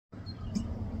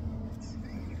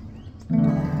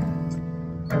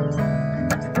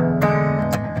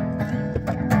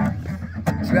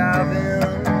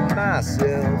Driving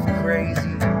myself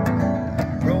crazy,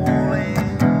 rolling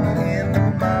in the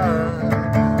mud.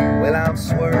 Well, I'm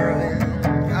swerving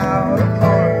out of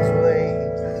harm's way,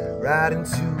 right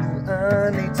into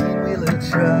an 18-wheeler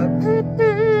truck,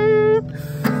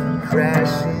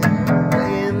 crashing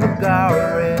in the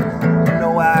guardrail. No,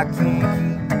 I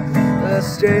can't keep a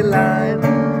straight line,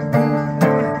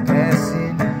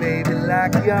 passing you, baby,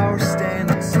 like you're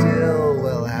standing still.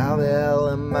 Well, how the hell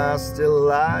am I still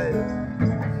alive?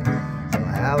 Well,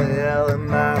 how the hell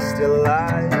am I still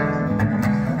alive?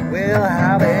 Well,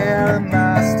 how the hell am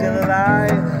I still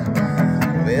alive?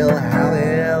 Well, how the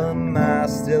hell am I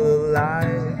still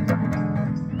alive?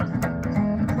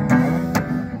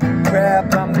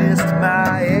 Crap, I missed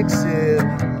my exit,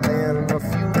 and my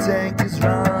fuel tank is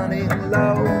running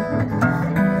low.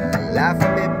 Life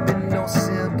may be no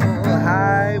simple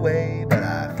highway, but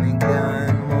I think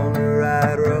I'm on the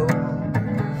right road.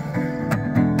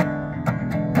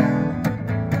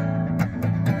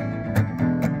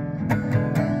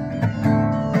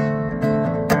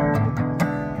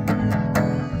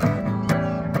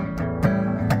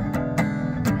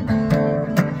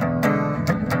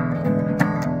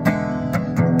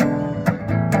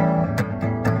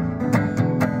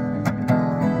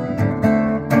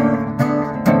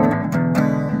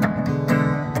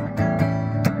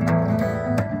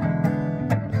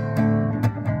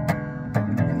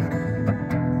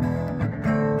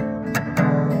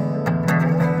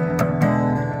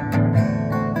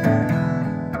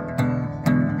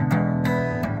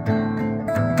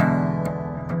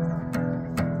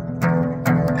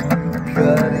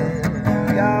 Cutting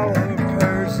your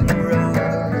person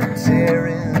run,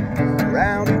 tearing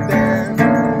around a bend.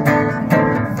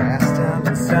 Fast time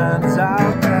and signs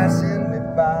are passing me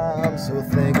by. I'm so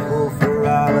thankful for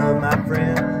all of my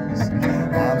friends.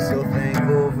 I'm so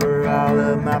thankful for all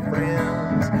of my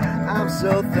friends. I'm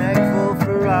so thankful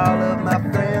for all of my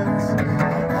friends.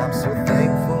 I'm so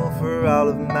thankful for all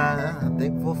of my,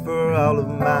 thankful for all of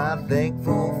my,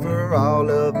 thankful for all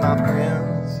of my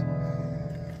friends.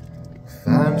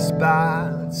 Find a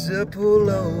spot to pull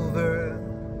over.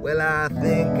 Well, I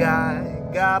think I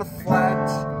got a flat.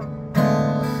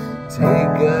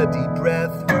 Take a deep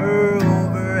breath, we're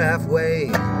over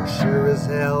halfway. We're sure as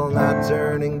hell not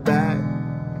turning back.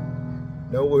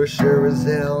 No, we're sure as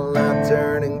hell not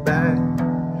turning back.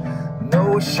 No,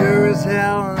 we're sure as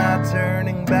hell not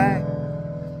turning back.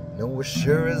 No, we're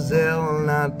sure as hell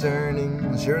not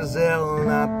turning, sure as hell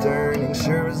not turning,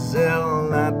 sure as hell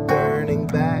not turning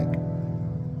back.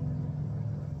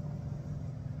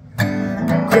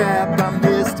 Crap, I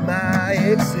missed my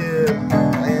exit,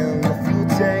 and the fuel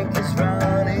tank is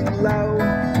running low.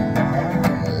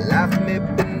 Life may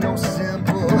be no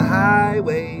simple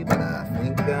highway, but I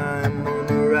think I'm on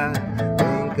the right,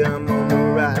 think I'm on the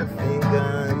right, think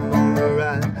I'm on the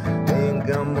right, think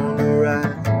I'm on the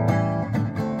right,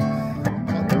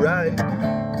 on the right,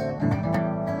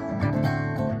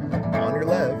 on your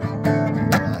left.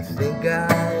 I think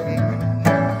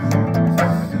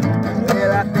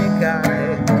well, I think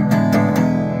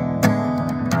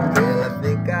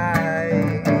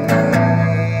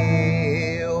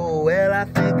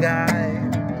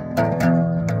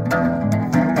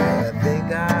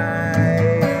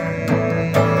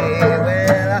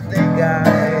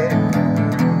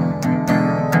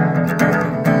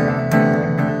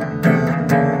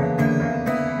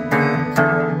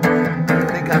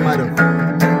I might have.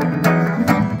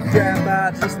 Crap, I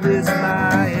just missed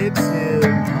my exit,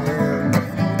 and the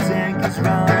fuel tank is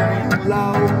running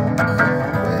low.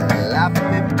 Well, I've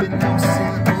never been no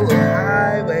simple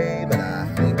highway, but I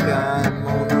think I'm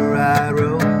on the right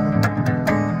road.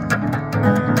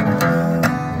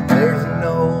 There's an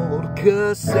old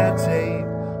cassette tape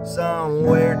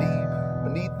somewhere deep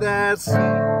beneath that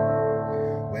seat.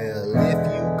 Well, if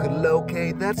you could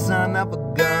locate that son of a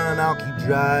gun, I'll keep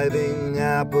driving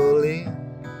happily.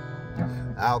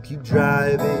 I'll keep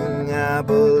driving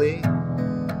happily.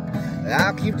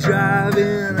 I'll keep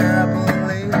driving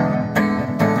happily.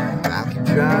 I'll keep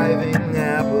driving.